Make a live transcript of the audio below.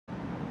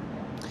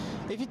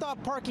If you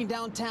thought parking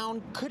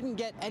downtown couldn't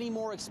get any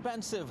more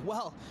expensive,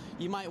 well,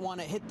 you might want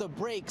to hit the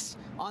brakes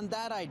on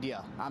that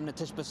idea. I'm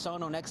Natish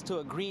Basono next to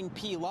a green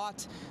pea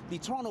lot. The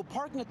Toronto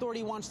Parking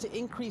Authority wants to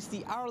increase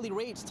the hourly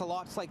rates to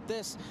lots like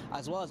this,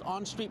 as well as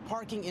on-street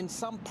parking in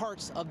some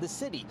parts of the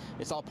city.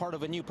 It's all part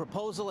of a new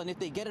proposal, and if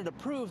they get it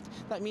approved,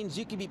 that means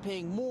you could be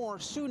paying more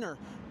sooner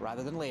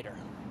rather than later.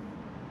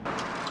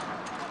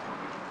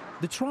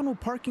 The Toronto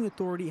Parking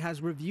Authority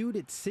has reviewed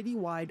its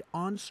citywide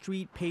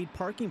on-street paid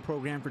parking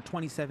program for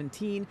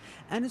 2017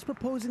 and is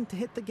proposing to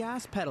hit the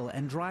gas pedal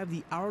and drive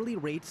the hourly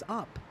rates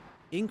up.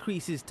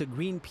 Increases to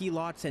green pea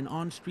lots and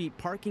on-street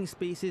parking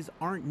spaces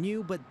aren't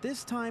new, but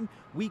this time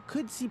we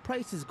could see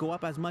prices go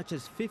up as much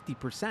as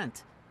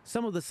 50%.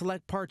 Some of the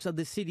select parts of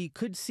the city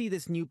could see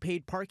this new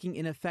paid parking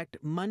in effect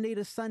Monday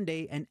to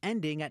Sunday and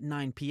ending at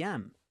 9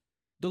 p.m.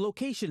 The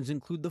locations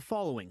include the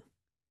following.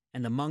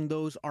 And among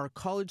those are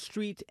College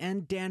Street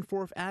and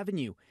Danforth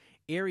Avenue,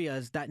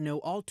 areas that know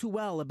all too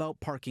well about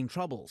parking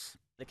troubles.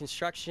 The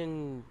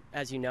construction,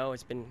 as you know,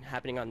 has been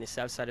happening on the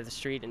south side of the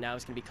street, and now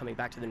it's going to be coming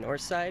back to the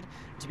north side.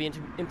 To be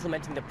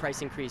implementing the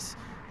price increase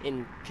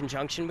in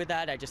conjunction with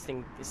that, I just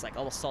think it's like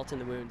almost salt in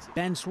the wounds.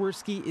 Ben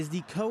Swirsky is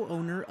the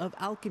co-owner of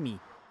Alchemy,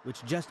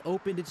 which just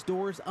opened its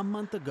doors a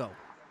month ago.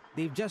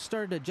 They've just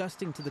started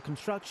adjusting to the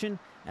construction,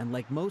 and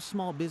like most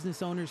small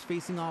business owners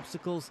facing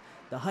obstacles,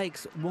 the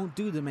hikes won't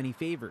do them any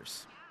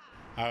favors.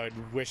 I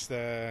would wish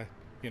the,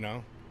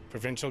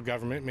 provincial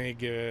government may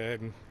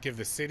give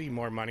the city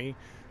more money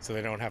so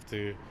they don't have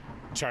to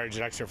charge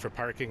extra for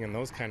parking and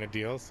those kind of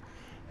deals.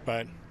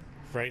 But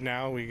right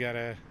now we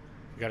gotta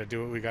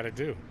do what we gotta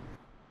do.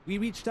 We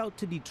reached out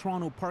to the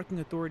Toronto Parking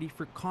Authority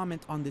for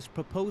comment on this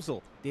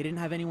proposal. They didn't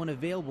have anyone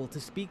available to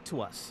speak to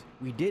us.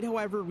 We did,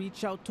 however,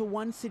 reach out to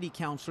one city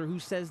councillor who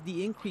says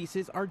the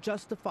increases are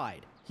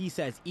justified. He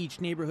says each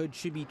neighborhood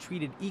should be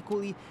treated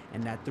equally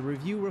and that the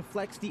review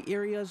reflects the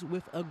areas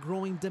with a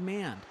growing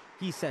demand.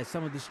 He says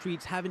some of the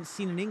streets haven't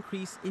seen an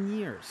increase in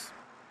years.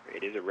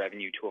 It is a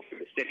revenue tool for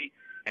the city,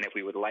 and if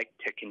we would like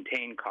to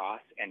contain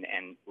costs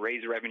and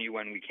raise revenue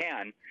when we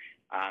can,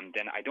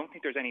 then I don't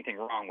think there's anything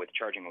wrong with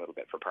charging a little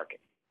bit for parking.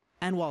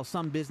 And while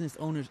some business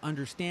owners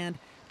understand,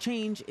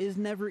 change is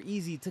never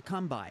easy to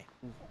come by.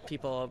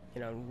 People,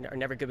 are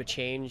never good with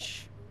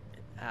change.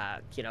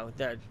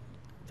 The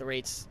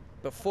rates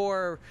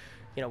before,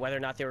 whether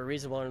or not they were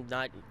reasonable or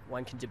not,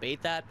 one can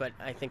debate that. But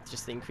I think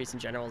just the increase in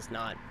general is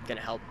not going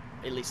to help,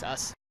 at least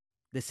us.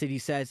 The city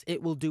says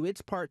it will do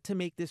its part to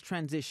make this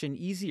transition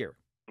easier.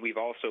 We've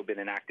also been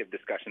in active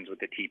discussions with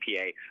the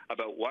TPA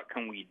about what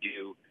can we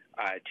do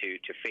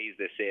to phase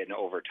this in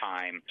over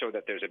time so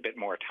that there's a bit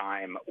more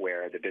time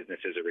where the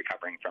businesses are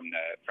recovering from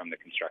the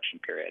construction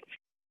period.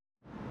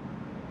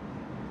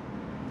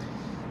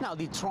 Now,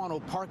 the Toronto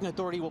Parking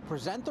Authority will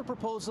present the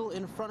proposal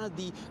in front of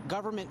the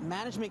Government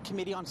Management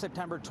Committee on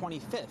September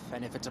 25th.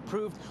 And if it's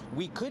approved,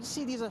 we could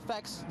see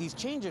these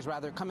changes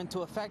come into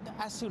effect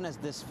as soon as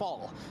this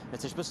fall.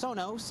 Natish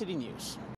Basono, City News.